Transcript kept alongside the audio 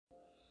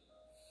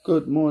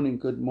Good morning,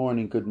 good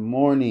morning, good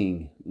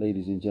morning,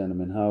 ladies and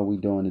gentlemen. How are we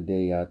doing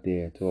today out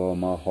there? To all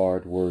my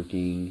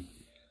hardworking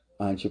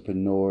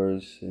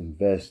entrepreneurs,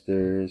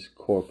 investors,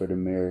 corporate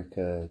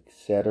America,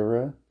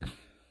 etc.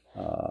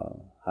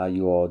 How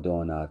you all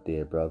doing out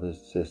there,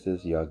 brothers,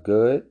 sisters? Y'all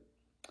good?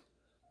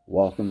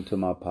 Welcome to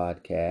my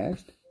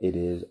podcast. It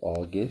is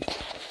August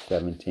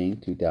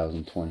 17th,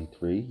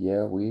 2023.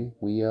 Yeah, we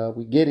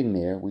getting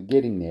there. We're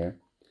getting there.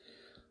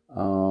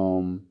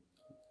 Um,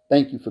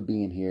 Thank you for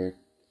being here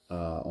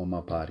on my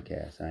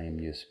podcast. I am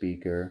your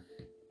speaker,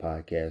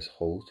 podcast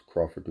host,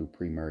 Crawford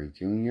Dupree Murray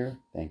Jr.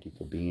 Thank you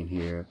for being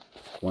here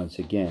once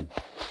again.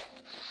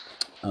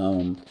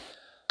 I'm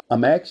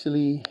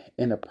actually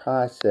in the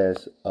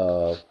process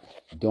of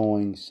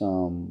doing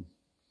some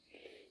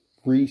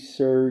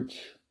research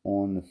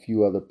on a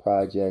few other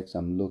projects.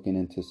 I'm looking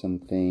into some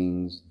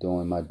things,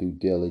 doing my due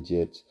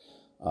diligence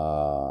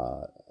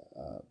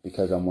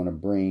because I want to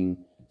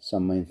bring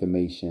some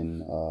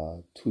information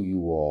to you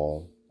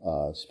all,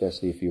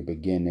 especially if you're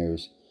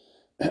beginners.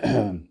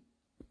 excuse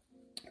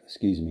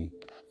me,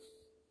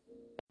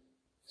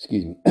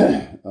 excuse me,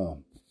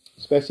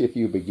 especially if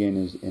you're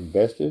beginners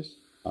investors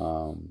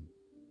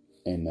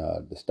in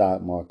the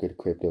stock market,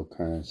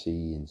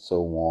 cryptocurrency, and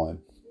so on,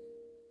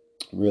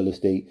 real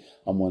estate.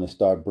 I'm going to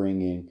start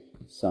bringing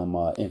some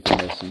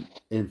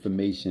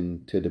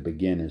information to the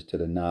beginners, to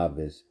the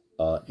novice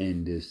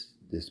in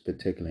this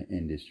particular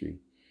industry.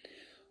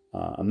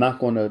 I'm not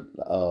going to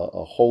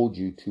hold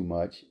you too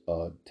much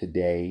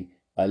today,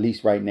 at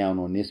least right now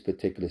on this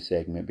particular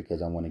segment,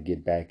 because I want to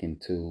get back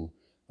into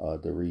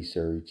the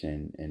research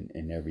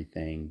and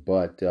everything.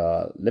 But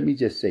let me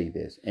just say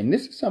this, and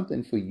this is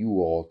something for you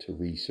all to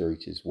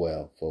research as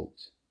well,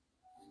 folks.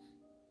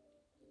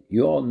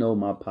 You all know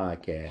my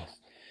podcast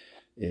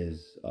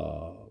is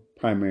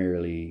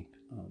primarily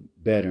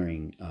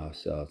bettering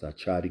ourselves. I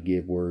try to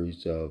give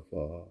words of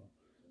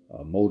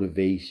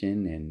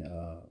motivation and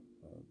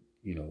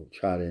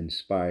try to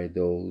inspire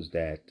those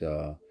that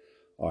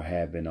are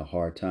having a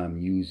hard time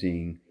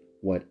using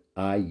what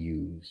I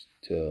use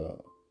to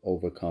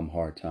overcome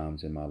hard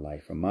times in my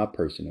life from my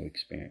personal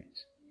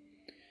experience.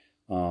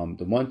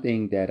 The one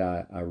thing that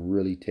I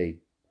really take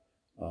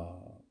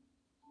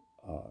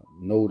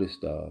notice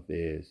of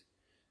is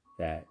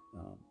that,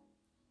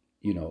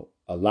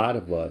 a lot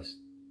of us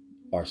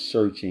are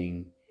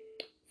searching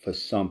for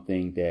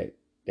something that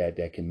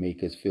can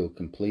make us feel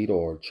complete,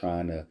 or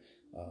trying to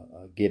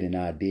get an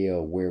idea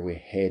of where we're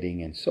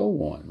heading and so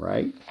on,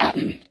 right?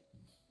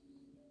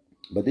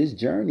 But this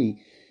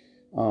journey,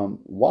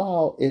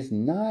 while it's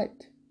not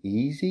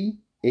easy,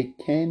 it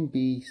can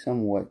be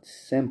somewhat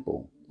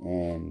simple.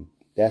 And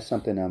that's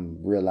something I'm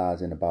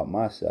realizing about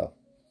myself.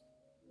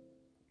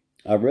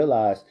 I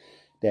realize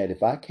that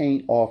if I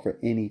can't offer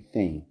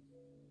anything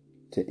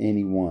to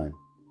anyone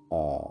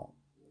uh,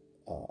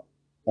 uh,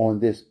 on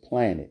this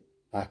planet,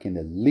 I can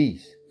at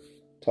least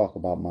talk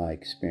about my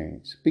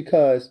experience,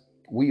 because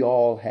we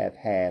all have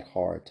had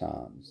hard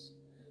times.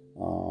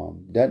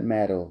 Doesn't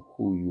matter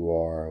who you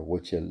are,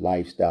 what your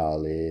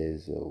lifestyle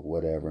is, or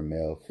whatever,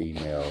 male,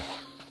 female.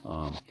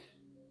 Um,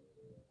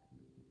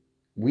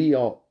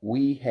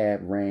 we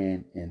have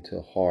ran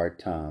into hard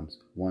times,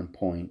 one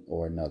point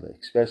or another,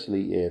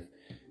 especially if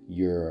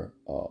you're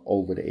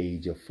over the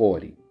age of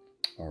 40.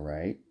 All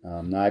right.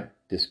 I'm not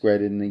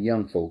discrediting the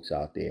young folks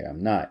out there.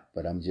 I'm not.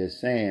 But I'm just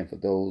saying, for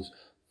those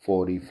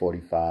 40,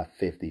 45,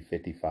 50,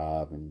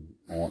 55, and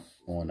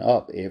on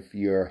up, if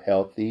you're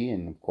healthy,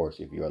 and of course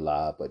if you're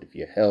alive, but if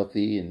you're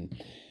healthy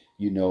and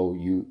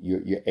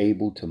you're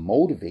able to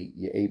motivate,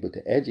 you're able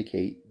to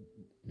educate,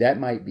 that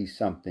might be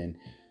something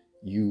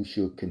you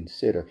should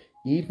consider,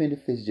 even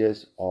if it's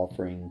just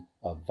offering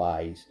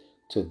advice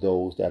to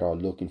those that are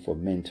looking for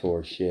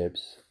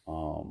mentorships,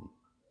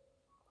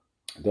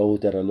 those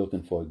that are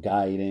looking for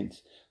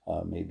guidance,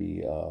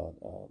 maybe a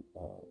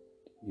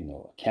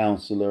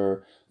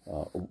counselor,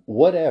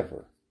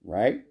 whatever,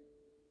 right?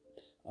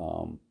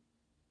 Um,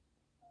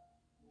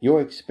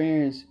 your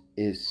experience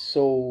is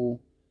so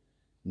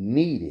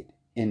needed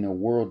in the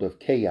world of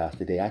chaos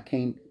today. I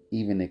can't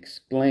even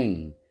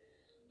explain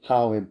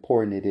how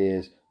important it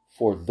is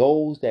for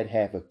those that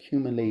have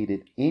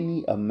accumulated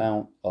any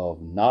amount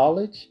of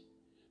knowledge,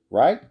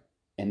 right?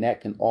 And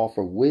that can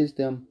offer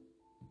wisdom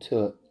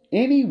to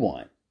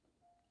anyone,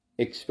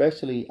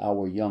 especially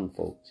our young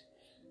folks.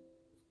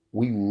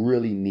 We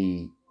really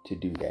need to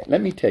do that.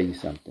 Let me tell you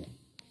something.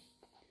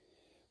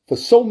 For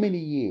so many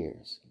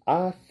years,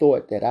 I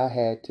thought that I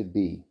had to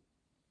be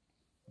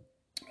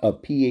a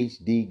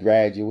PhD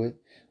graduate.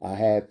 I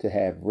had to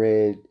have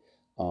read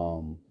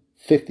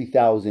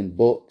 50,000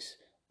 books.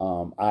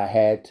 I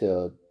had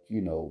to,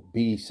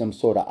 be some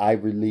sort of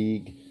Ivy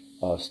League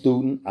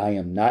student. I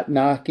am not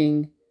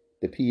knocking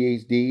the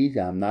PhDs.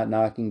 I'm not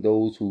knocking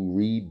those who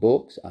read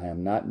books. I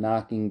am not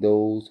knocking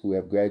those who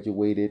have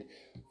graduated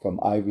from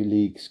Ivy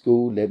League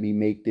school. Let me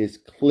make this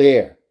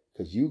clear,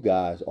 because you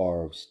guys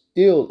are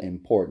still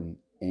important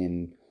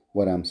in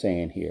what I'm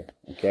saying here.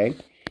 Okay.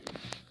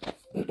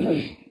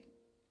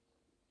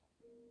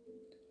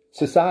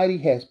 Society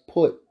has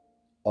put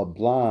a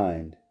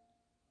blind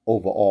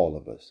over all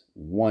of us,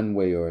 one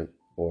way or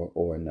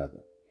another.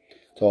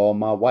 To all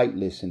my white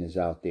listeners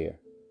out there,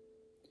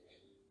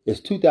 it's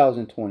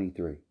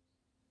 2023,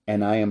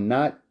 and I am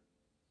not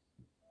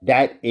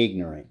that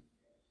ignorant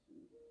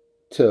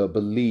to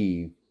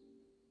believe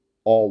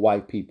all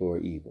white people are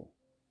evil.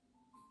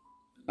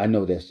 I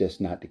know that's just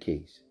not the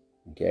case.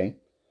 Okay?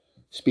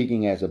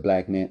 Speaking as a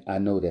black man, I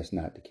know that's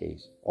not the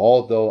case.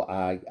 Although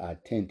I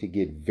tend to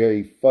get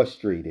very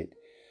frustrated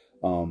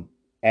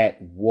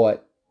at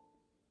what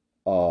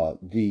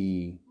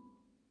the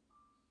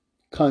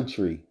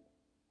country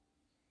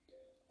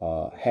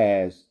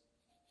has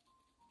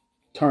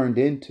turned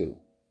into.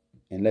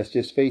 And let's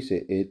just face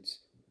it, it's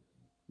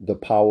the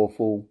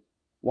powerful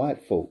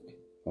white folk.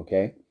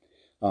 Okay?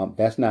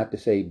 That's not to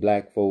say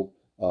black folk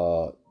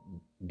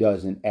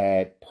doesn't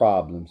add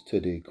problems to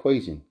the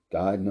equation.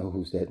 God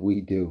knows that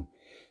we do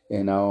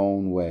in our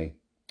own way.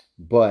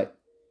 But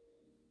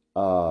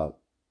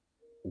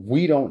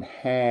we don't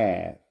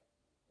have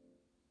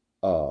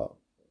uh,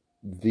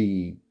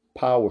 the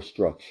power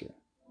structure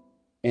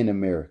in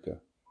America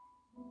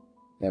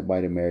that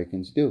white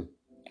Americans do.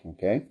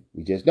 Okay?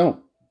 We just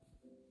don't.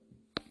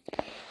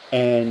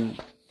 And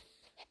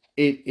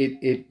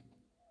it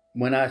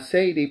when I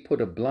say they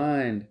put a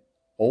blind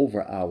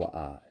over our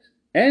eyes,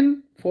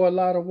 and for a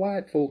lot of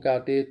white folk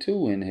out there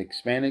too, and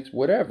Hispanics,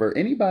 whatever,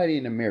 anybody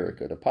in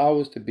America, the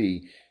powers to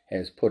be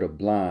has put a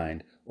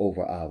blind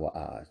over our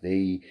eyes.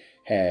 They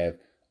have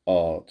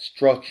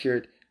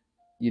structured,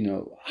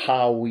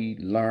 how we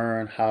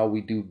learn, how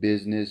we do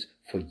business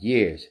for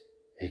years,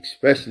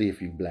 especially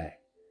if you're black.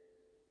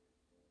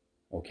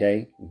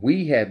 Okay?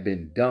 We have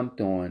been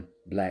dumped on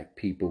black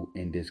people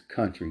in this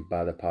country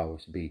by the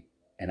powers to be.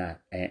 And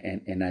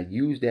I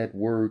use that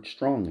word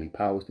strongly,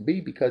 powers to be,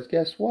 because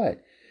guess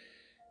what?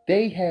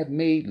 They have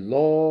made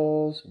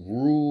laws,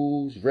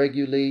 rules,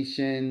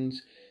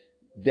 regulations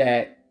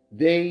that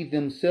they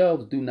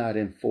themselves do not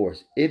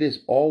enforce. It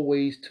is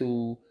always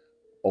to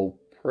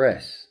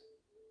oppress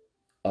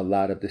a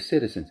lot of the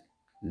citizens.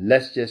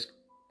 Let's just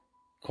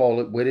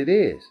call it what it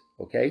is.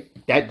 Okay?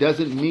 That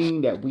doesn't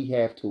mean that we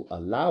have to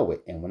allow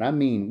it. And when I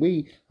mean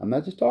we, I'm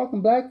not just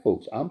talking black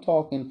folks. I'm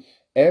talking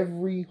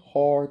every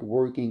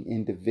hardworking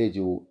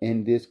individual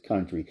in this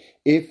country.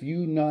 If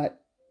you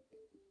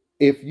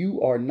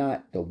are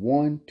not the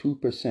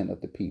 1-2%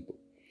 of the people,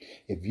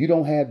 if you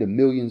don't have the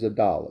millions of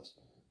dollars,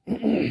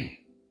 if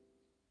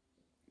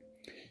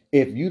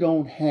you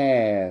don't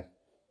have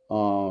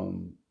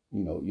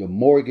your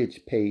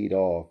mortgage paid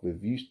off,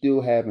 if you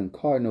still having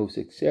car notes,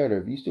 etc.,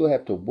 if you still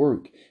have to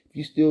work, if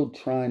you still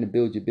trying to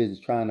build your business,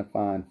 trying to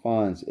find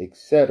funds,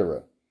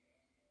 etc.,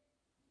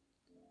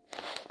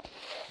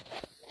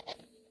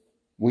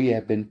 we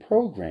have been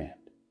programmed.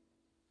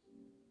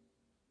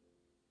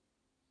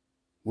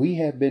 We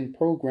have been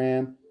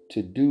programmed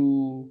to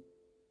do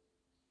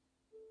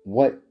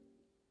what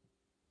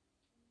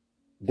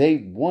they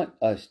want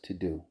us to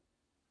do.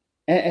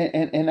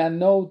 And I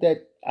know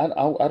that I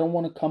don't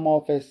want to come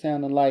off as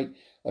sounding like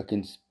a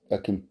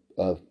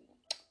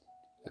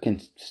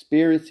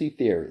conspiracy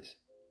theorist.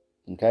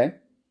 Okay?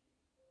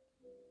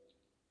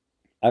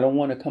 I don't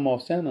want to come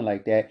off sounding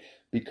like that,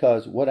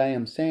 because what I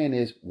am saying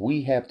is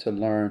we have to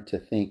learn to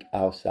think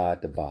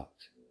outside the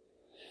box.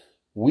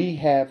 We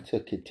have to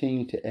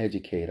continue to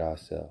educate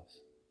ourselves.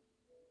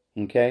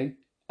 Okay?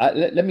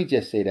 Let me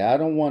just say that I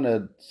don't want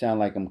to sound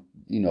like I'm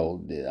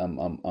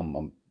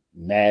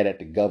mad at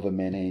the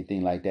government or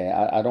anything like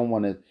that. I don't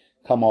want to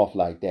come off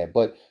like that.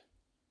 But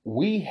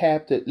we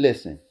have to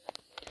listen.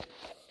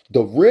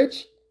 The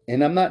rich,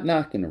 and I'm not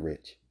knocking the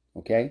rich.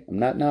 Okay? I'm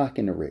not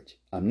knocking the rich.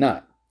 I'm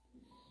not.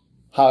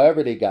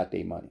 However, they got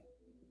their money.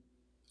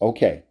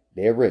 Okay,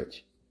 they're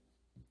rich.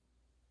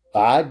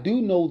 I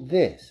do know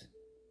this,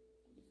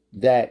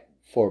 that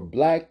for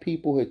black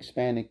people,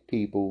 Hispanic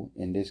people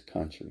in this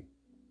country,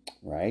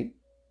 right?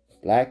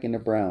 Black and the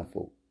brown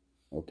folk,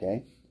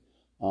 okay?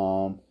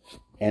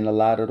 And a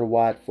lot of the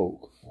white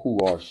folk who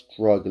are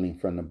struggling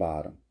from the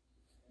bottom.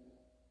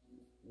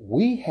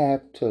 We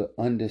have to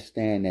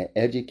understand that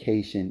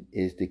education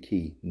is the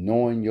key.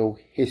 Knowing your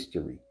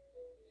history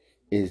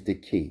is the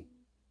key.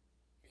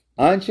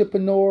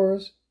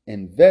 Entrepreneurs,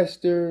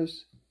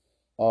 investors,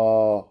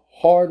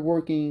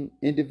 hardworking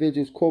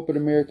individuals, corporate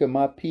America,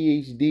 my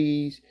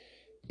PhDs,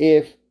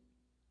 if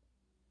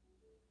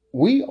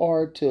we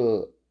are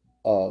to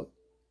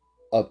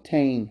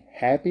obtain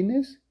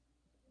happiness,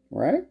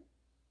 right,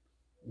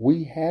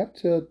 we have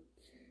to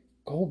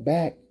go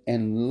back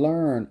and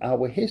learn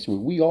our history.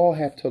 We all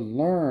have to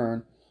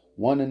learn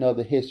one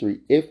another's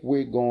history if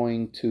we're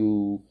going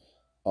to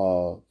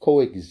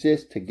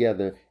coexist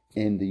together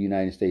in the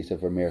United States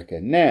of America.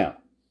 Now,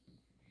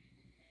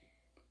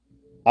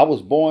 I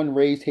was born,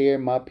 raised here.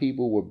 My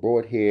people were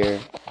brought here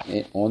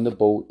on the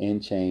boat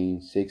in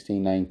chains,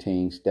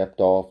 1619.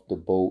 Stepped off the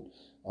boat,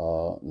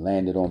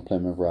 landed on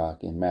Plymouth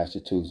Rock in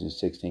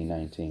Massachusetts,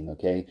 1619.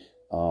 Okay,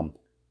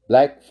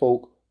 black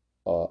folk,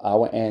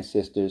 our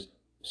ancestors,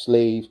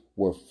 slaves,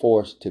 were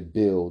forced to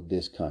build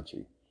this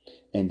country,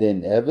 and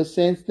then ever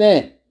since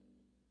then,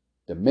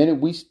 The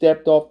minute we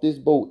stepped off this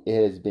boat, it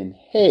has been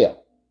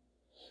hell.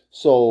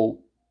 So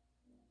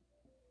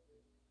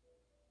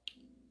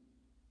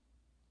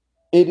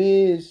it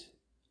is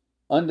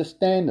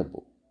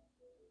understandable,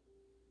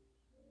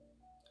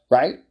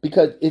 right?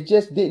 Because it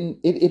just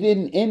it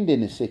didn't end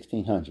in the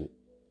 1600s.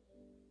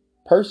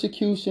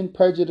 Persecution,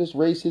 prejudice,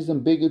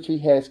 racism, bigotry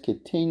has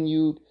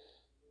continued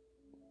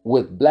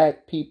with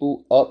black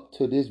people up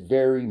to this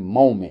very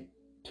moment,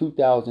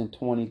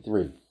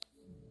 2023.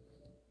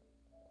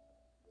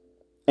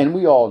 And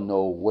we all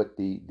know what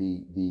the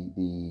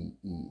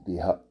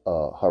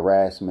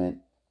harassment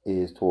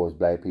is towards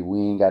black people.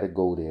 We ain't got to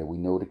go there. We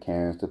know the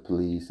Karens, the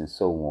police, and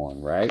so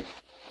on, right?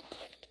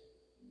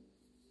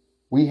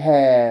 We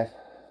have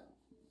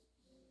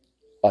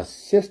a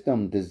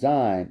system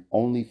designed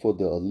only for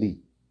the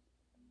elite.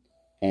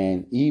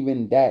 And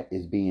even that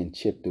is being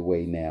chipped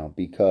away now,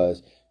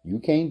 because you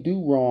can't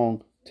do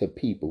wrong to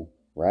people,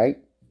 right?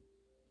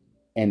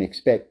 And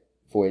expect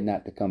for it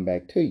not to come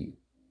back to you.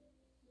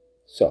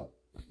 So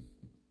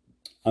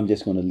I'm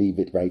just going to leave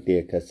it right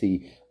there, because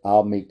see,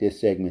 I'll make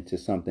this segment to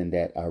something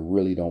that I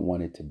really don't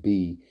want it to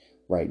be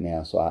right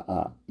now. So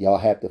y'all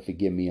have to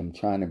forgive me. I'm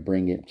trying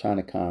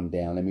to calm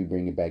down. Let me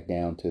bring it back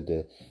down to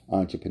the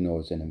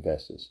entrepreneurs and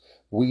investors.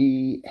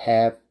 We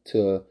have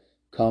to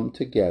come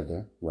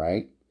together,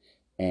 right?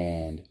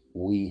 And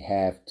we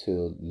have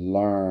to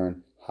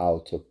learn how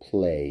to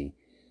play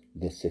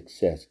the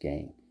success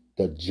game.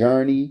 The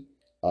journey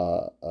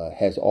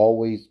has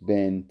always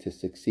been to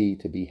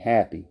succeed, to be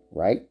happy,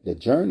 right? The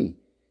journey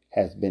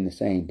has been the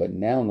same, but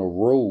now the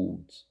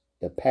roads,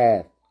 the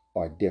path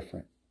are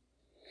different,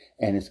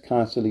 and it's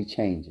constantly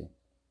changing.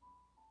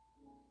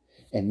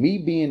 And me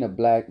being a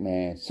black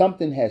man,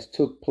 something has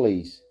took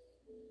place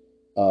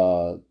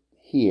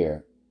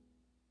here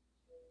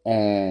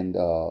and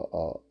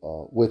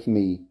with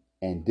me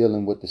and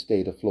dealing with the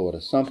state of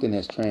Florida. Something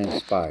has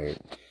transpired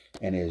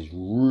and has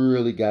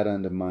really got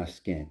under my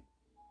skin,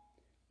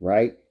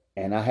 right?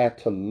 And I had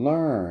to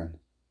learn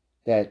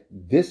that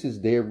this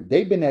is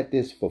they've been at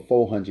this for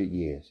 400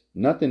 years.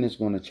 Nothing is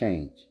going to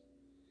change.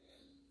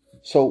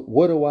 So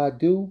what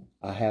do?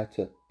 I have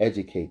to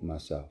educate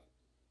myself,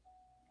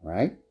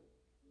 right?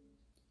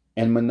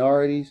 And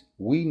minorities,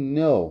 we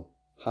know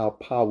how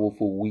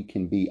powerful we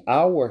can be.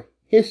 Our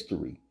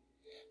history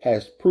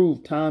has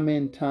proved time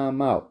in,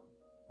 time out,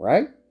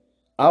 right?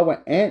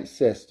 Our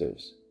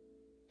ancestors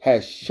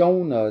has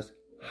shown us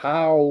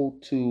how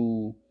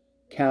to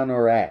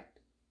counteract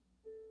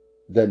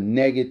the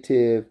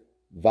negative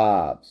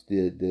vibes,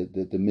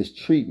 the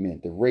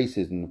mistreatment, the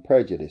racism, the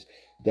prejudice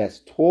that's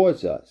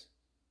towards us.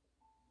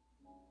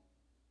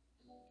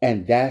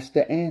 And that's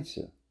the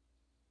answer.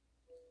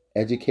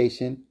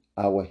 Education,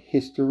 our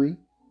history,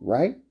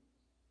 right?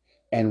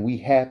 And we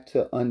have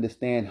to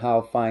understand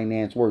how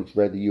finance works,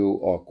 whether you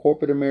are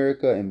corporate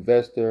America,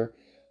 investor,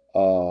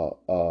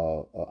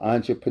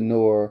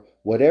 entrepreneur,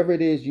 whatever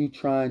it is you're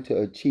trying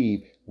to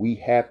achieve, we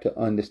have to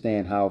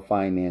understand how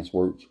finance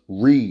works.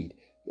 Read.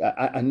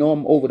 I know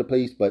I'm over the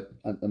place, but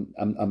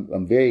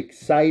I'm very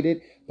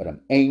excited, but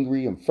I'm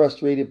angry, I'm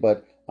frustrated,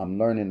 but I'm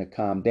learning to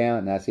calm down.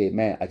 And I said,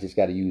 man, I just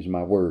got to use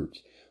my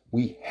words.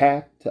 We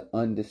have to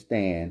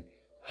understand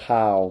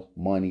how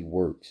money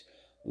works.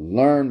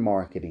 Learn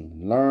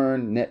marketing,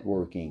 learn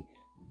networking,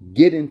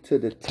 get into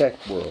the tech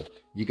world.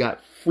 You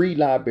got free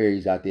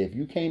libraries out there. If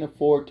you can't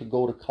afford to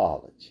go to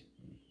college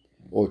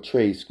or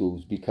trade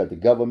schools because the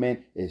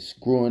government is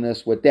screwing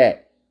us with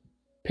that,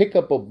 pick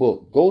up a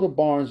book, go to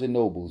Barnes and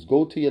Nobles,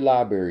 go to your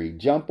library,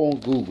 jump on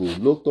Google,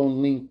 look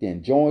on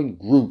LinkedIn, join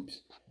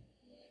groups.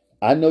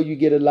 I know you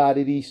get a lot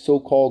of these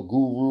so-called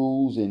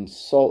gurus and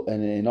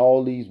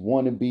all these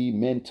wannabe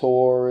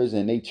mentors,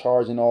 and they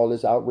charging all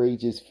this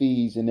outrageous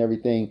fees and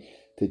everything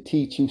to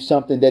teach you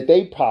something that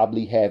they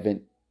probably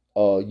haven't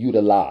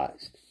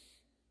utilized,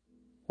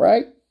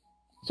 right?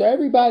 So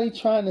everybody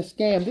trying to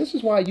scam. This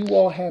is why you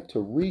all have to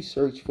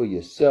research for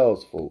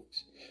yourselves,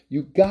 folks.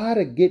 You got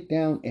to get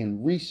down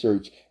and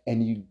research,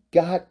 and you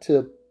got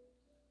to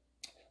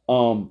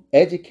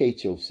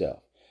educate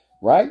yourself,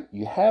 right?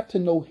 You have to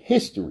know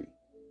history.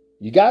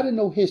 You got to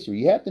know history.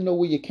 You have to know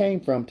where you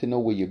came from to know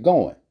where you're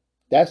going.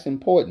 That's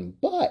important.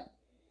 But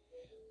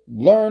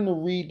learn to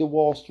read the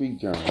Wall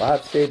Street Journal.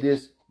 I've said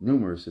this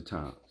numerous of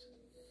times.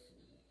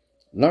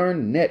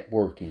 Learn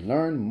networking.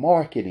 Learn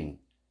marketing.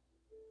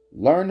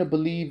 Learn to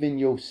believe in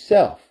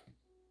yourself.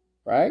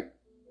 Right?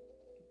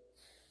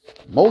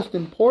 Most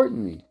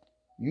importantly,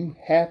 you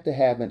have to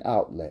have an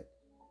outlet.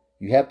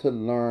 You have to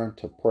learn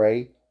to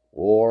pray.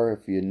 Or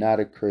if you're not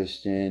a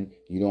Christian,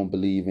 you don't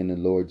believe in the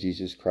Lord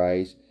Jesus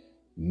Christ,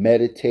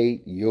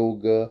 meditate,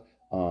 yoga.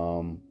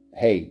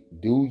 Hey,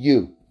 do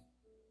you.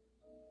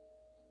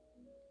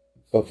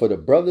 But for the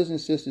brothers and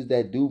sisters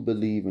that do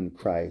believe in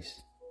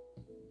Christ,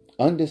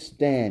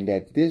 understand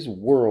that this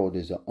world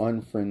is an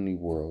unfriendly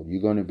world.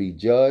 You're going to be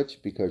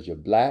judged because you're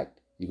black.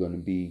 You're going to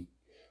be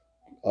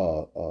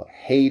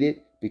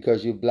hated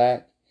because you're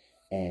black.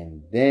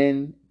 And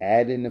then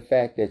add in the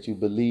fact that you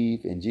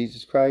believe in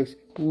Jesus Christ.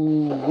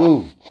 Ooh,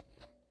 woo.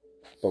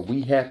 But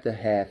we have to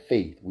have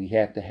faith. We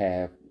have to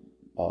have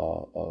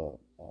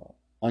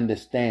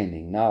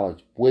understanding,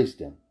 knowledge,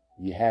 wisdom.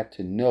 You have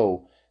to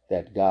know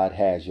that God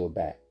has your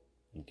back.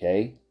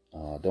 Okay?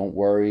 Don't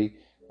worry.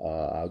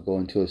 I'll go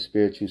into a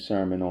spiritual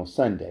sermon on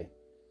Sunday.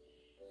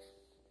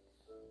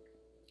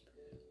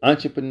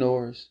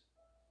 Entrepreneurs,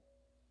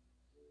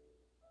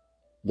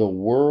 the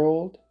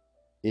world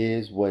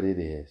is what it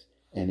is.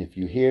 And if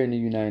you're here in the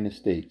United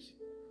States,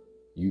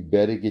 you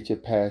better get your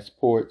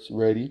passports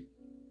ready.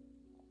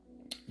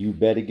 You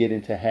better get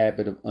into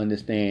habit of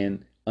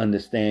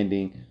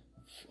understanding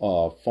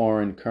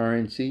foreign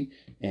currency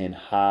and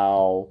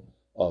how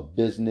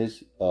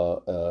business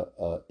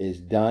is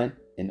done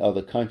in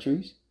other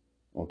countries.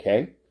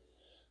 Okay,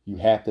 you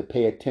have to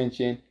pay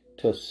attention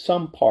to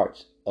some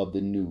parts of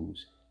the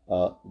news.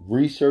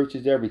 Research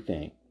is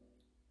everything.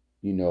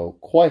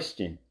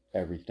 Question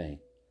everything,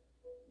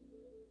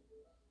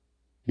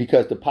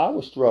 because the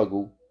power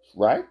struggle,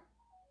 right,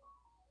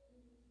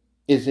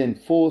 is in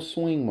full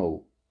swing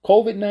mode.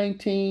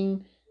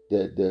 COVID-19,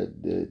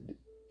 the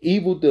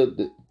evil,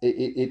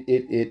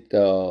 it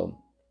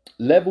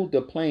leveled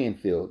the playing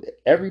field.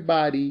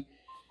 Everybody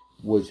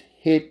was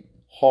hit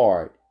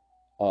hard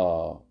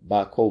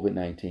by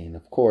COVID-19.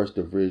 Of course,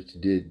 the rich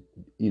did,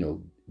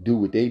 do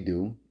what they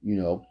do,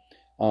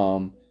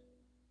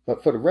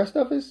 but for the rest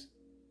of us,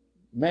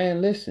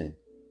 man, listen,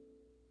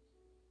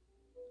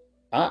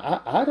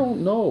 I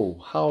don't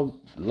know how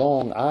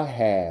long I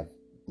have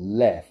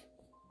left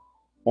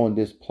on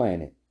this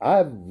planet.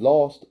 I've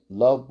lost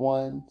loved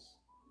ones.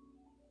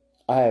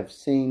 I have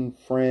seen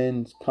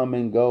friends come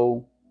and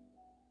go.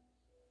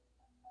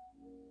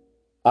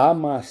 I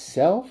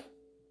myself,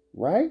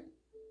 right,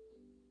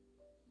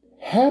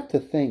 have to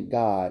thank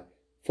God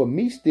for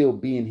me still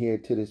being here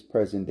to this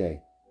present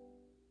day.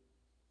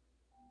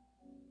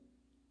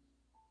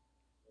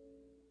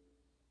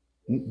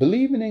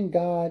 Believing in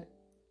God,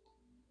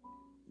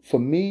 for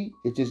me,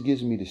 it just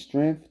gives me the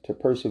strength to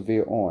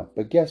persevere on.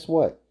 But guess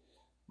what?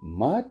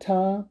 My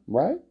time,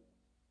 right?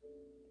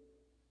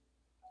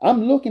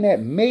 I'm looking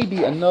at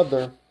maybe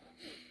another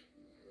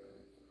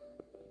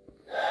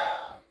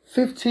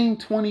 15,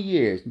 20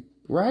 years,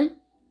 right?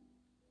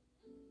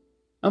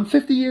 I'm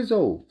 50 years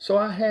old. So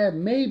I have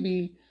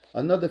maybe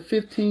another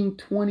 15,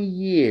 20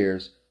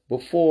 years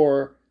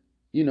before,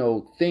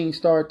 things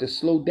start to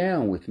slow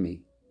down with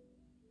me.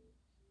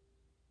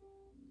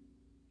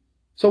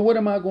 So what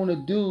am I going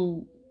to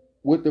do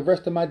with the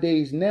rest of my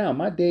days now?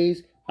 My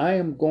days, I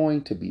am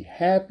going to be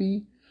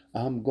happy.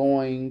 I'm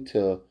going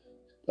to,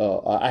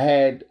 I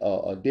had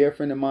a dear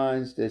friend of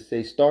mine that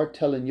say, start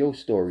telling your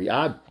story.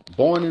 I'm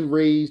born and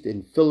raised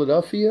in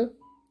Philadelphia.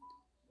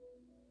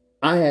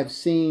 I have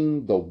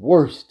seen the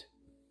worst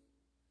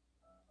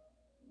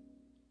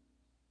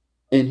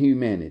in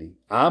humanity.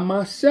 I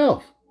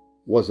myself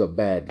was a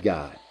bad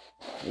guy.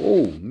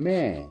 Oh,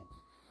 man.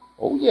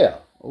 Oh,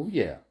 yeah. Oh,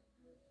 yeah.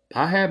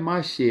 I had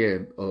my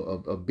share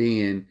of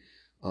being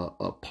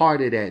a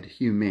part of that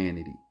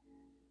humanity.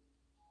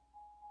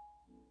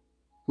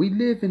 We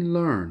live and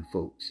learn,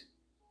 folks.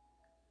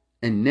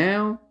 And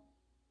now,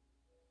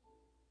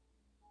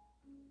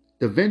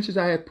 the ventures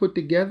I have put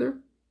together,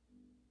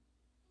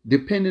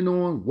 depending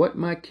on what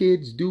my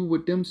kids do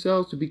with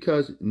themselves,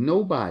 because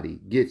nobody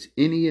gets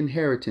any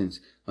inheritance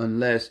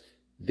unless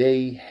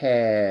they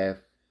have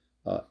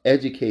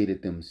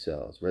educated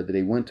themselves, whether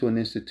they went to an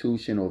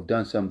institution or have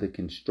done something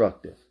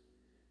constructive.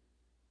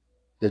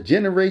 The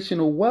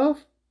generational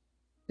wealth,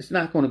 it's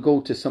not going to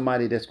go to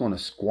somebody that's going to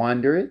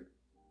squander it.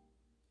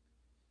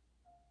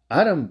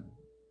 I done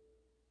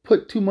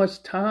put too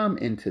much time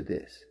into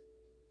this.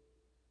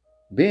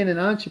 Being an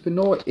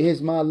entrepreneur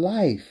is my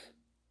life,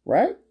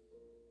 right?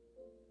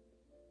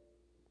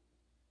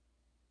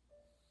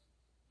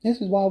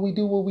 This is why we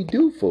do what we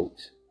do,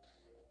 folks.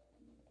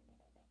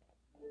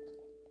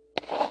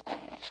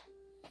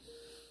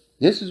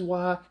 This is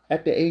why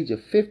at the age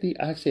of 50,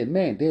 I said,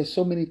 man, there's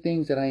so many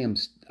things that I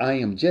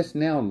am just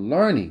now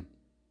learning.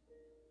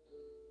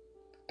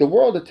 The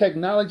world of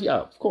technology,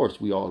 of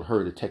course, we all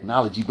heard of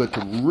technology, but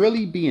to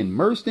really be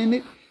immersed in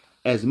it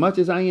as much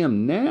as I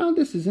am now,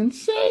 this is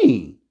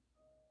insane.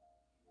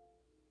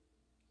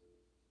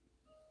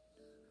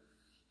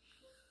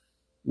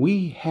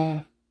 We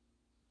have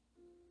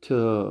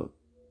to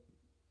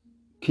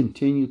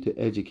continue to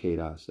educate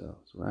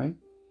ourselves, right?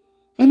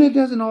 And it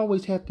doesn't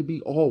always have to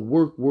be all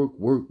work,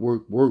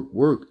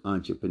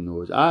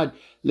 entrepreneurs.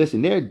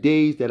 Listen, there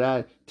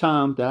are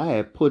times that I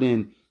have put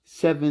in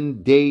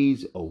 7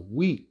 days a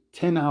week,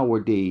 10-hour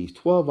days,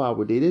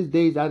 12-hour days. There's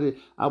days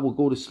I will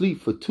go to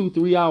sleep for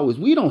 2-3 hours.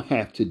 We don't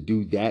have to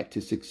do that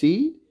to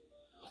succeed.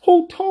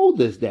 Who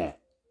told us that?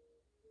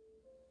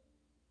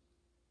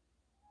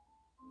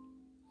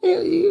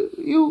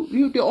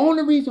 The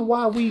only reason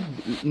why we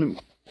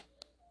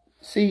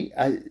see,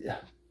 let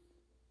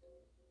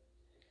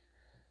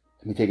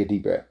me take a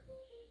deep breath.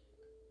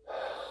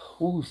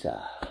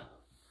 Woosah.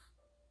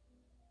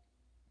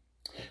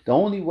 The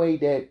only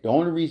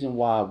reason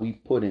why we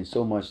put in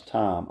so much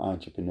time,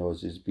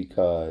 entrepreneurs, is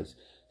because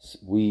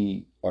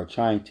we are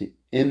trying to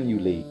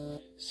emulate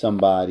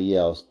somebody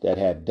else that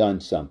have done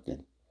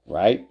something,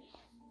 right?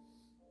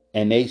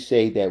 And they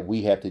say that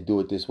we have to do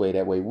it this way,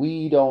 that way.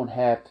 We don't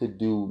have to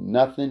do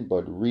nothing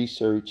but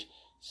research,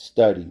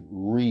 study,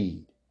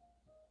 read,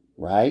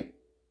 right?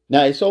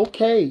 Now it's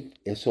okay.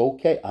 It's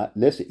okay.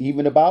 Listen,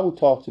 even the Bible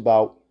talks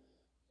about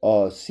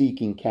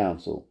seeking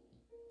counsel.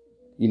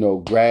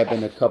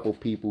 Grabbing a couple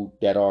people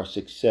that are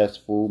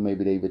successful.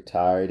 Maybe they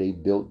retired, they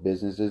built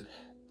businesses.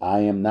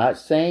 I am not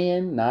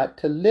saying not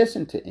to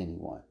listen to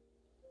anyone.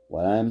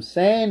 What I'm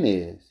saying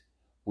is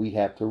we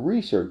have to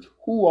research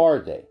who are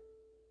they,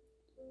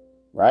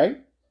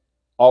 right?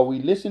 Are we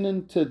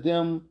listening to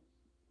them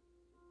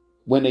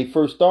when they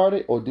first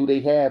started, or do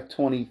they have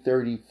 20,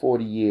 30,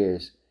 40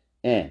 years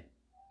in?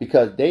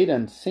 Because they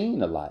done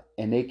seen a lot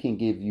and they can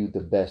give you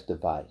the best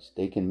advice.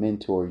 They can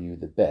mentor you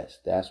the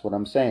best. That's what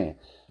I'm saying.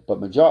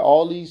 But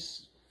all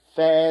these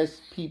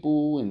fast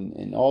people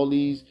and all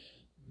these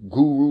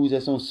gurus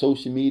that's on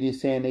social media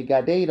saying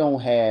they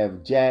don't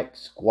have jack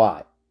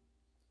squat.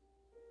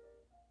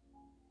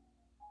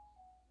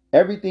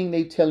 Everything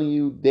they telling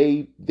you,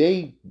 they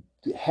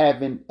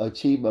haven't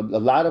achieved. A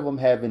lot of them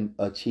haven't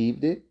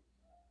achieved it.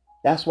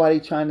 That's why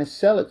they trying to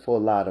sell it for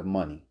a lot of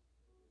money.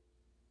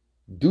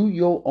 Do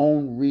your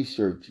own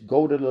research.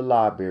 Go to the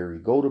library.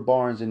 Go to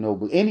Barnes and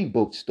Noble, any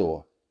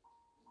bookstore.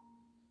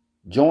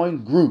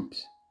 Join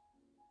groups.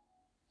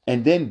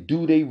 And then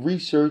do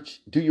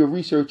your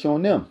research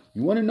on them.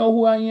 You want to know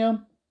who I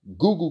am?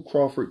 Google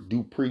Crawford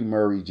Dupree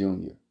Murray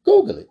Jr.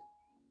 Google it.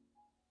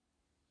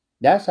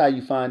 That's how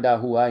you find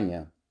out who I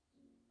am.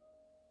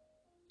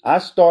 I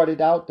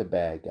started out the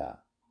bad guy.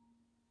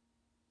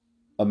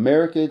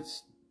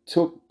 Americans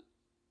took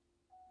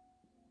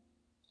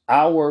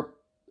our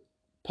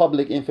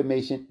public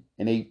information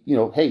and they,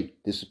 hey,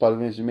 this is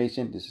public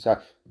information. This is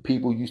how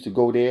people used to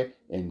go there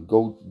and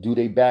go do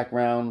their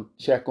background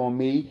check on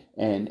me.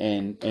 And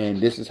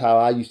this is how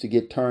I used to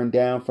get turned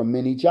down from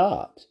many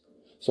jobs.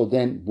 So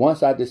then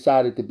once I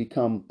decided to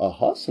become a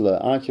hustler,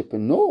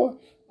 entrepreneur,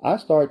 I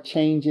started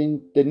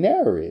changing the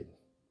narrative,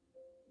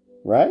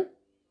 right?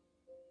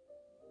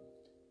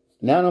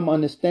 Now I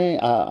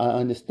understand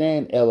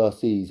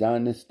LLCs. I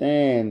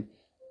understand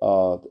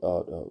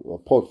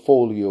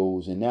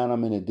portfolios, and now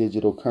I'm in a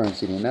digital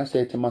currency. And I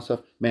said to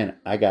myself, man,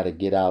 I got to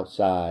get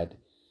outside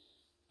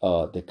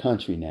the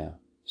country now.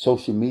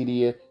 Social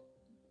media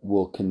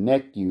will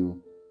connect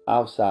you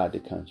outside the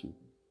country.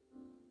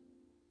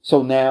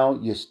 So now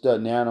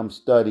now I'm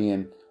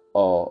studying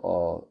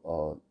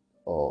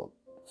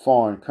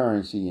foreign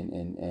currency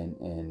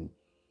and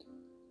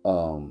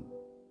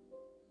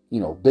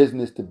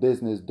business to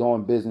business,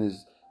 doing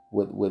business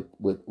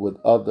with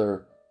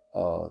other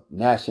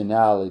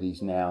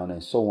nationalities now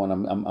and so on.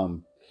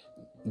 I'm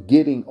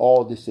getting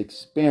all this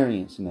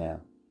experience now.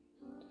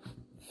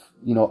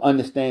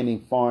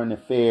 Understanding foreign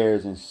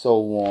affairs and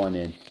so on,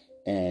 and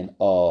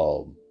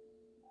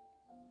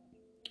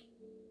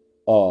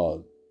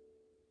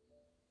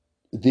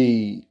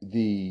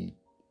the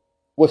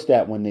what's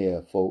that one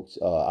there, folks?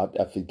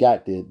 I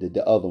forgot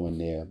the other one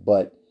there,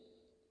 but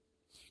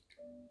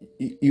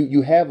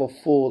you have a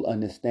full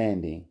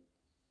understanding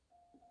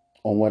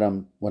on what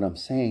I'm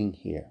saying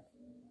here,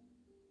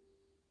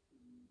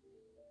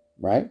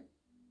 right?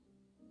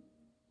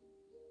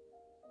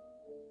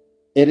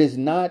 It is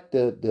not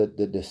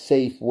the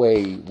safe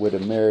way what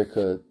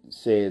America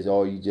says,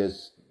 oh, you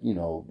just, you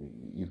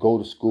go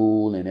to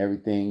school and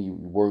everything, you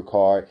work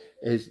hard.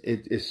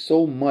 It's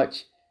so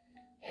much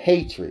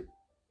hatred.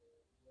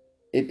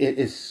 It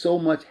is so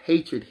much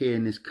hatred here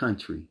in this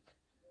country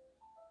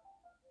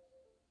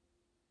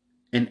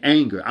and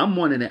anger. I'm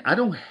one of them. I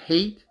don't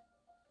hate,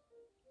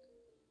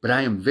 but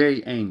I am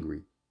very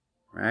angry,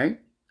 right?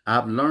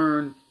 I've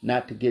learned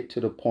not to get to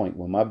the point.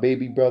 When my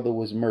baby brother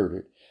was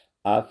murdered,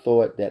 I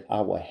thought that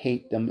I would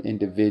hate them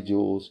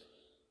individuals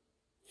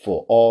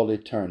for all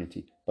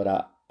eternity.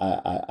 But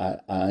I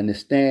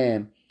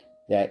understand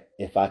that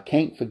if I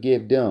can't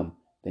forgive them,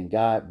 then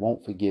God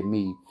won't forgive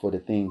me for the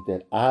things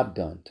that I've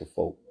done to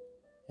folk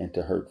and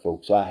to hurt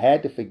folks. So I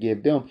had to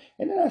forgive them.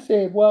 And then I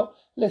said, well,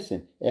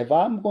 listen, if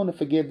I'm going to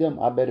forgive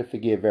them, I better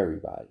forgive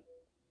everybody.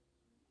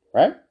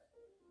 Right?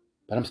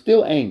 But I'm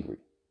still angry.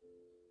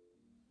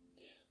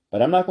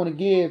 But I'm not going to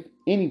give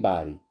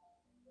anybody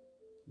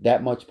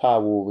that much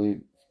power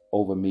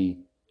over me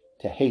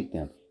to hate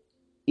them.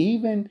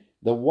 Even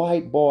the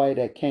white boy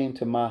that came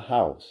to my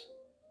house.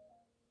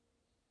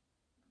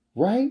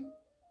 Right?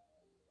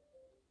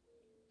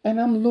 And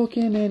I'm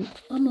looking and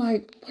I'm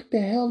like, what the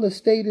hell? The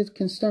state is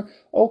concerned.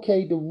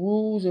 Okay, the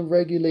rules and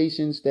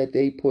regulations that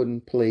they put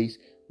in place,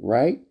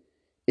 right?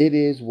 It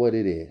is what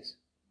it is.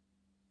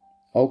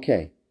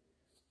 Okay.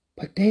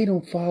 But they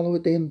don't follow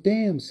it them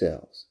damn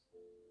selves.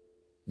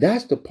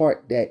 That's the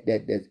part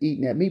that's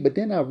eating at me. But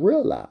then I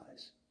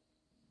realize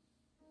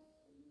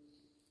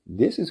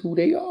this is who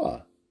they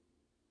are.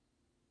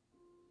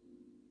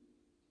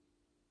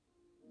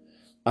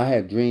 I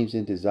have dreams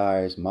and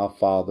desires my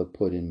father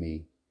put in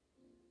me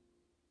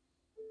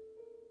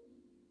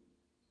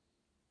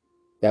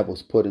that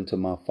was put into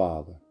my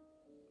father,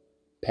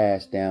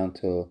 passed down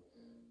to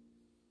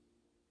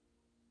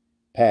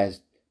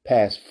passed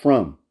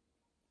from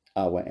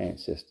our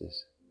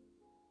ancestors,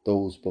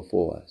 those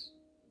before us.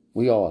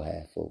 We all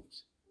have,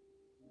 folks.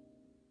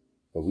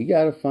 But we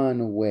got to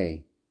find a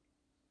way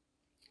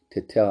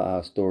to tell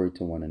our story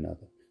to one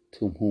another,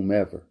 to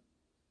whomever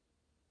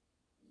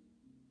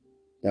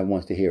that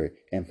wants to hear it.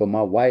 And for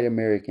my white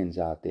Americans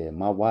out there,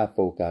 my white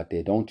folk out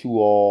there, don't you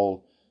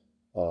all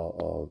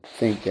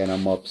think that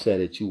I'm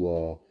upset at you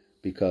all,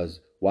 because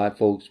white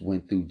folks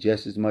went through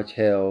just as much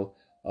hell,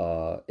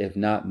 if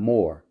not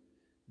more,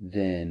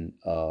 than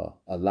a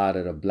lot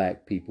of the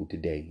black people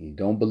today. You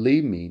don't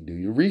believe me? Do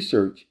your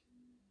research.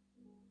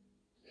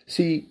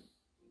 See,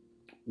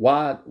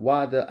 why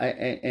the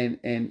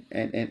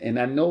and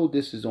I know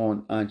this is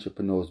on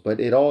entrepreneurs, but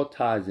it all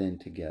ties in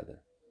together,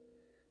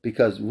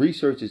 because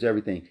research is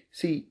everything.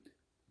 See,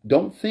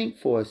 don't think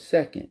for a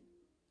second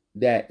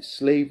that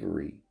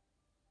slavery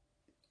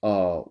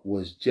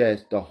was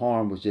just, the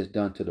harm was just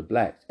done to the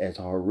blacks. As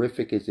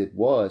horrific as it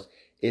was,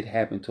 it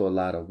happened to a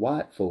lot of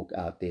white folk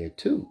out there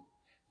too.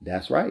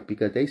 That's right,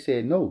 because they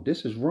said, no,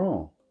 this is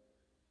wrong.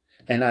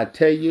 And I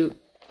tell you,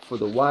 for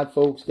the white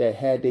folks that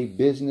had their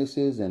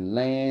businesses and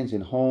lands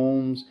and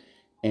homes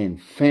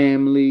and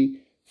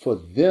family, for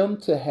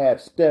them to have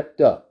stepped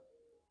up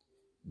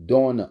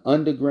during the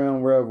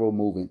Underground Railroad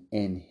movement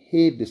and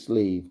hid the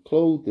slave,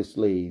 clothed the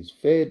slaves,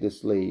 fed the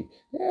slave.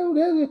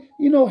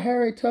 You know,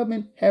 Harriet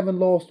Tubman having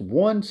lost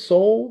one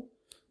soul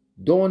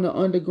during the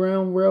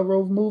Underground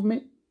Railroad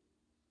movement.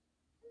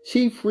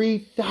 She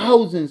freed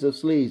thousands of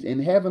slaves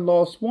and having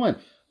lost one.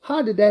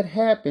 How did that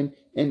happen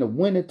in the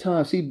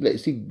wintertime? See,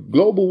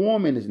 global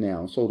warming is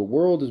now, so the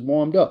world is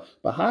warmed up.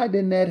 But how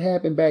didn't that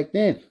happen back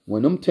then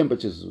when them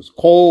temperatures was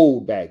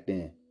cold back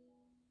then?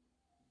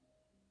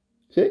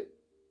 See?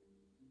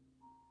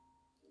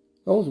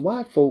 Those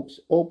white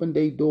folks opened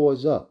their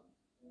doors up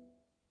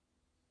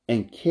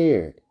and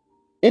cared.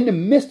 In the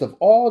midst of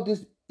all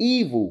this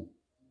evil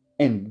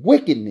and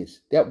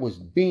wickedness that was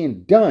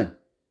being done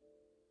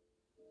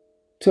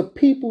to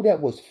people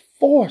that was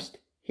forced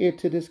here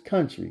to this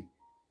country,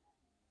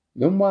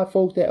 them white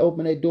folks that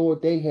opened their door,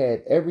 they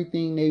had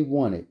everything they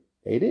wanted.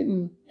 They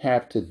didn't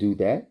have to do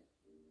that.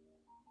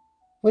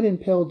 What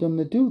impelled them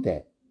to do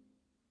that?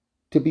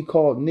 To be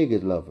called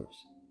nigger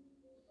lovers,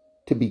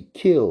 to be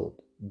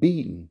killed,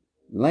 beaten,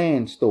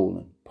 land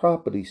stolen,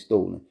 property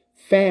stolen,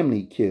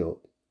 family killed.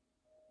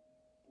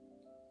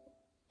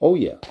 Oh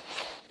yeah,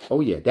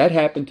 that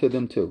happened to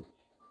them too.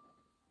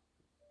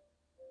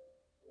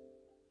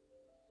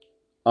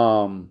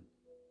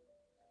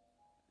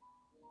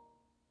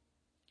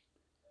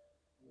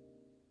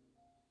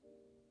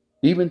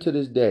 Even to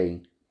this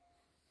day,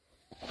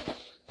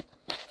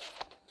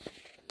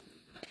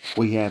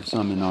 we have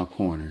some in our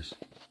corners,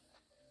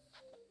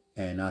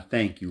 and I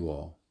thank you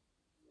all,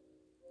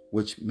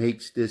 which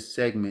makes this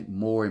segment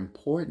more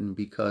important,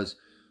 because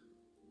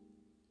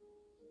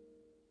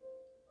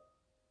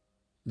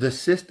the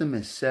system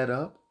is set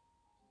up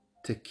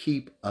to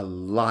keep a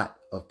lot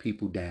of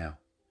people down.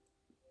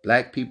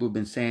 Black people have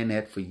been saying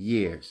that for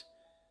years.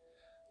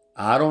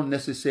 I don't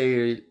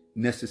necessarily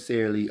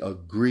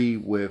agree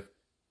with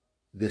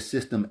the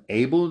system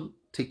able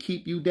to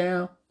keep you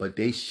down, but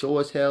they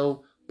sure as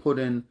hell put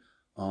in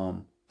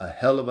a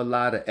hell of a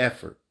lot of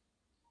effort.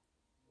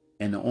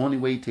 And the only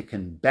way to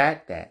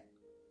combat that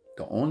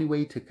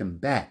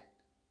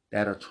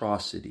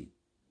atrocity,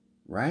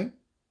 right?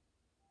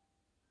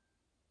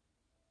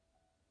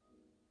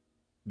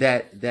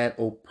 That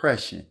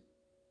oppression.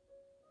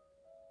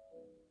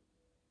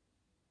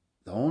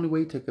 The only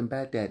way to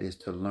combat that is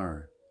to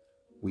learn.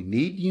 We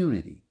need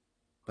unity,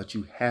 but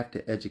you have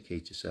to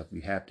educate yourself.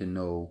 You have to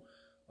know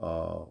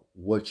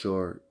what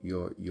your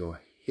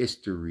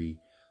history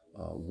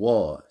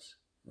was,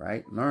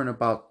 right? Learn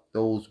about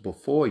those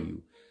before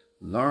you.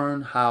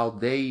 Learn how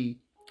they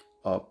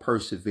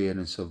persevered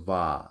and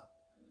survived.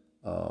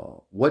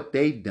 What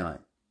they've done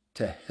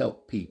to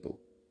help people.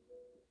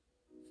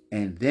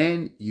 And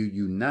then you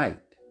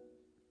unite,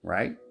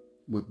 right,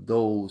 with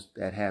those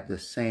that have the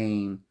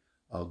same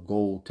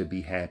goal to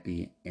be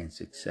happy and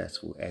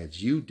successful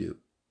as you do.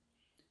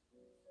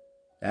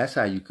 That's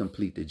how you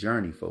complete the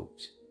journey,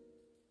 folks.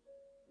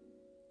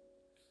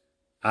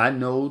 I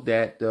know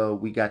that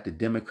we got the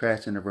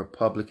Democrats and the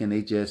Republicans,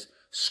 they just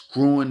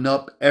screwing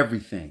up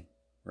everything,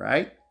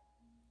 right?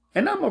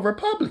 And I'm a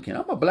Republican.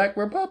 I'm a black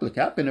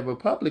Republican. I've been a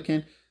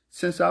Republican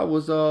since I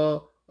was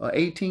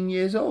 18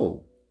 years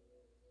old.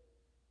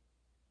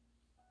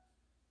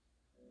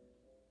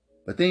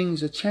 But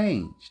things have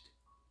changed.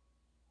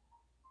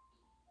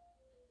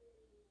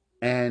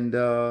 And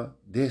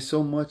there's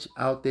so much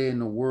out there in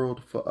the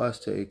world for us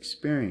to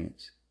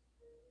experience,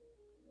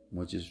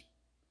 which is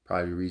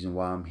probably the reason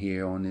why I'm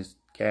here on this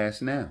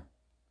cast now.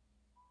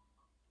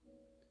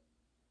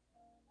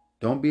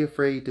 Don't be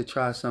afraid to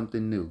try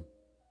something new.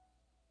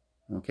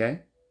 Okay?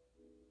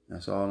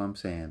 That's all I'm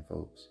saying,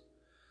 folks.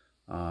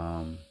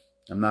 I'm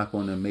not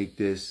going to make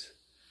this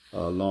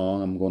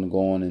long. I'm going to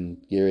go on and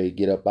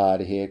get up out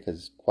of here,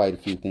 because quite a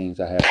few things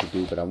I have to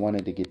do. But I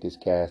wanted to get this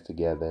cast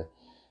together.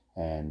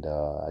 And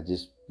I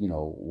just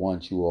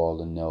want you all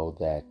to know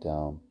that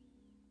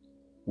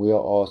we are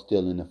all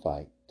still in the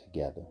fight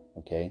together,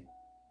 okay?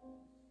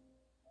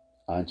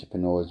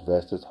 Entrepreneurs,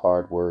 investors,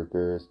 hard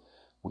workers.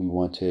 We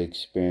want to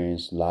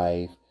experience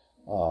life.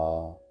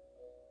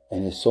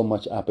 And there's so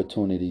much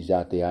opportunities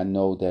out there. I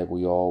know that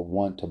we all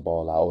want to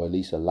ball out, or at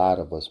least a lot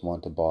of us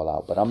want to ball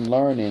out. But I'm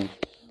learning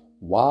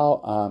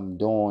while I'm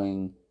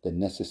doing the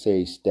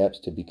necessary steps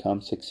to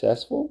become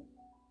successful,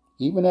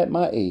 even at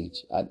my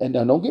age. And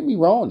don't get me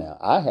wrong now,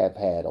 I have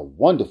had a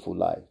wonderful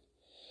life.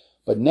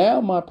 But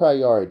now my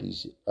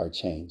priorities are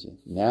changing.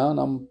 Now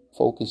I'm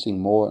focusing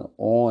more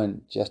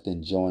on just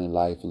enjoying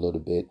life a little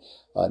bit,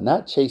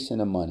 not chasing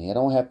the money. I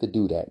don't have to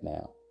do that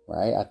now,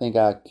 right? I think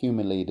I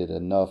accumulated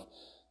enough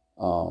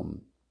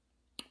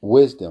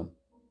wisdom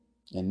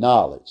and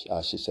knowledge,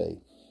 I should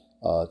say,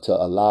 to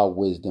allow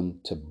wisdom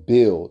to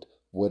build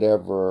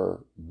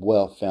whatever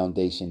wealth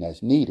foundation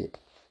that's needed.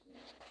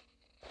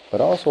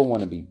 But I also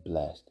want to be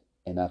blessed.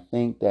 And I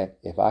think that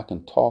if I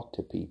can talk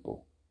to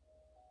people,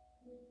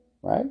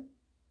 right?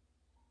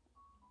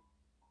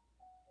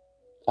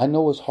 I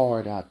know it's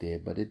hard out there,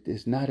 but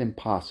it's not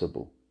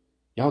impossible.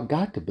 Y'all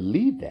got to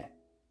believe that.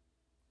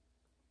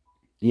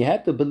 You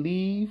have to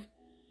believe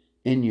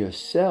in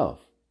yourself.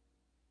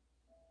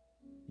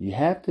 You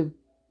have to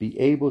be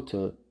able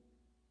to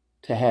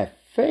have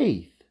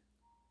faith,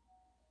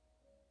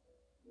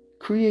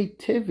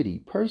 creativity,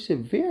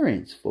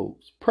 perseverance,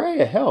 folks.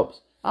 Prayer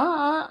helps.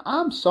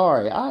 I'm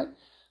sorry. I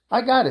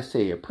gotta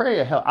say it.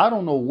 Prayer helps. I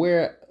don't know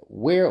where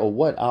or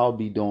what I'll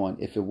be doing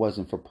if it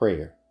wasn't for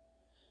prayer.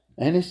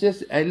 And it's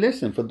just, hey,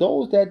 listen, for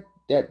those that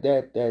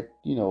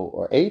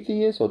are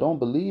atheists or don't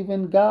believe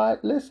in God,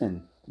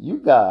 listen, you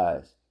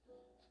guys,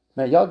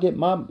 man,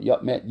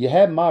 man, you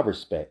have my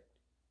respect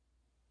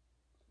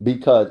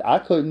because I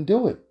couldn't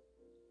do it.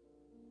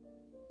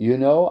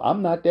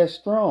 I'm not that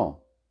strong.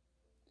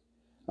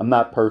 I'm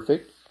not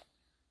perfect.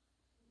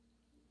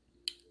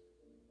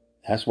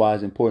 That's why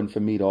it's important for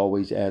me to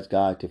always ask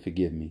God to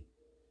forgive me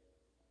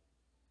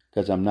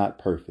because I'm not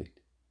perfect.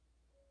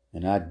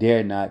 And I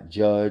dare not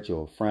judge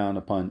or frown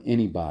upon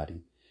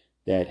anybody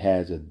that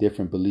has a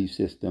different belief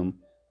system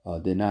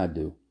than I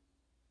do.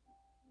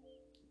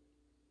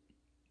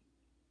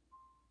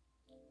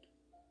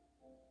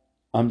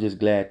 I'm just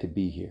glad to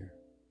be here.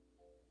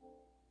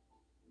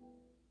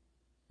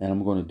 And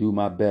I'm going to do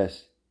my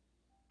best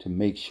to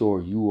make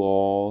sure you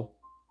all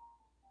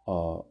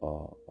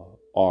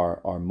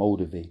are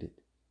motivated,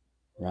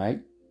 right?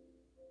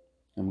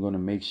 I'm going to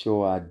make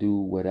sure I do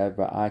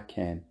whatever I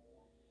can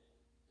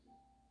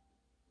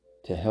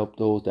to help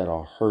those that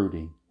are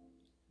hurting,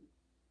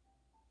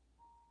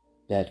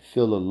 that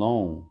feel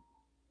alone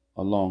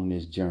along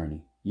this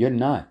journey. You're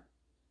not,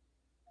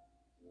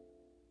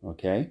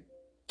 okay?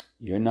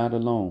 You're not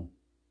alone.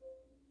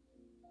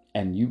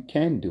 And you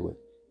can do it.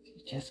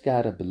 You just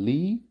got to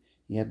believe.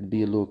 You have to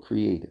be a little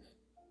creative.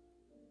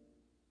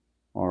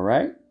 All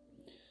right?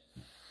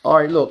 All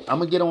right, look, I'm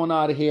going to get on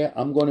out of here.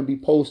 I'm going to be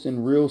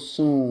posting real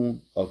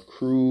soon a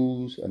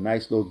cruise, a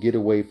nice little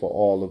getaway for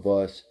all of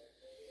us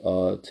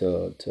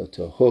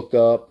to hook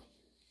up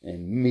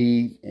and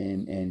meet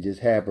and just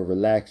have a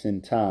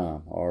relaxing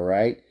time. All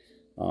right?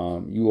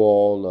 You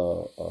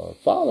all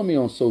follow me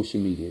on social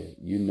media.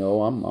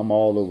 I'm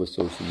all over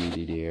social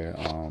media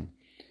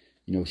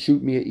there.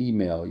 Shoot me an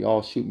email.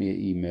 Y'all shoot me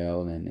an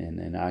email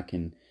and I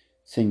can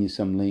send you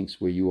some links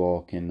where you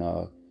all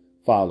can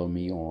follow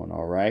me on.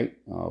 All right?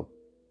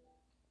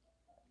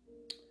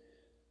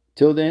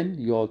 Till then,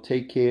 you all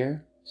take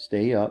care.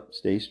 Stay up.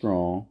 Stay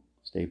strong.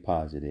 Stay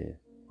positive.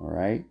 All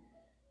right?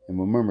 And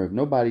remember, if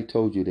nobody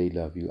told you they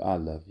love you, I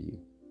love you.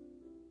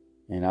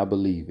 And I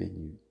believe in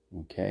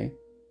you. Okay?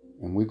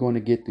 And we're going to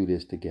get through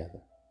this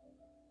together.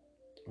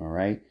 All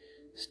right?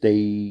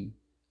 Stay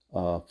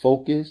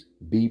focused.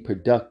 Be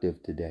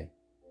productive today.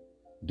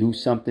 Do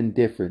something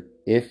different.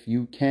 If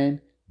you can,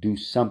 do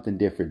something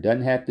different.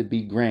 Doesn't have to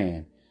be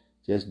grand.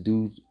 Just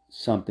do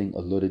something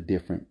a little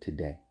different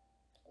today.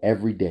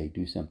 Every day,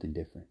 do something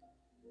different.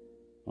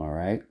 All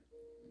right?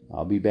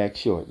 I'll be back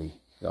shortly.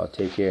 Y'all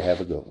take care. Have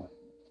a good one.